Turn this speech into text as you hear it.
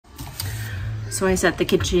So I set the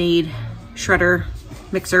KitchenAid shredder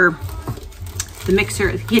mixer, the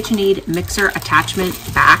KitchenAid mixer attachment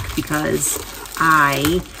back because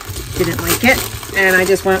I didn't like it. And I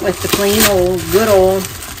just went with the plain old, good old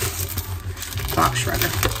box shredder.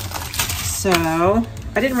 So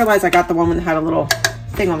I didn't realize I got the one that had a little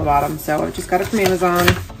thing on the bottom. So I just got it from Amazon.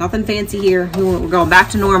 Nothing fancy here. We're going back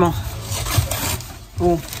to normal.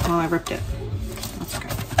 Oh, I ripped it. That's okay.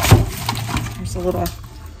 There's a little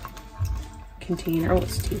container. Oh,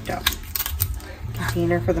 it's taped up.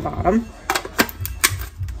 Container for the bottom.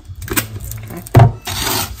 Okay.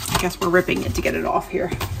 I guess we're ripping it to get it off here.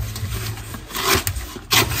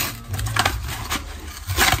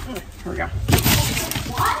 Here we go.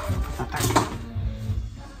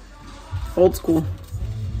 Old school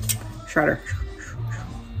shredder.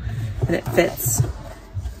 And it fits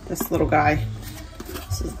this little guy.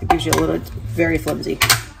 It gives you a little, very flimsy.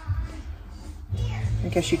 I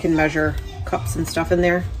guess you can measure cups and stuff in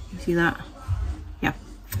there. You see that? Yeah.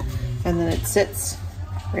 And then it sits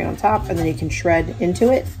right on top, and then you can shred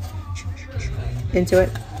into it.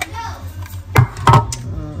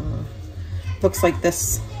 Looks like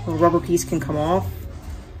this little rubber piece can come off.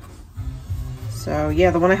 So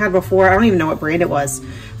yeah, the one I had before, I don't even know what brand it was,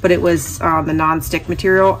 but it was the non-stick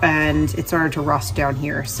material, and it started to rust down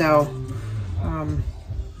here. So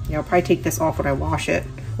yeah, I'll probably take this off when I wash it,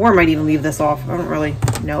 or I might even leave this off. I don't really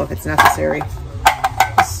know if it's necessary.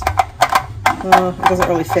 It doesn't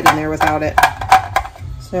really fit in there without it.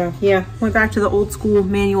 So yeah, went back to the old school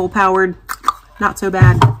manual powered. Not so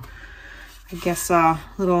bad. I guess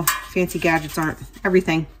little fancy gadgets aren't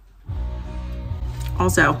everything.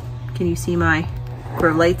 Also, can you see my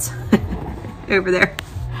grow lights over there?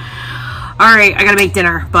 All right, I gotta make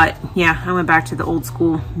dinner, but yeah, I went back to the old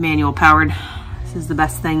school manual powered. This is the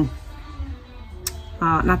best thing.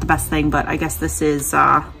 Not the best thing, but I guess this is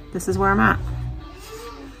where I'm at.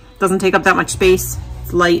 Doesn't take up that much space.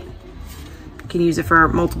 It's light. You can use it for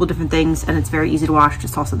multiple different things, and it's very easy to wash.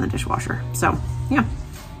 Just toss it in the dishwasher. So yeah.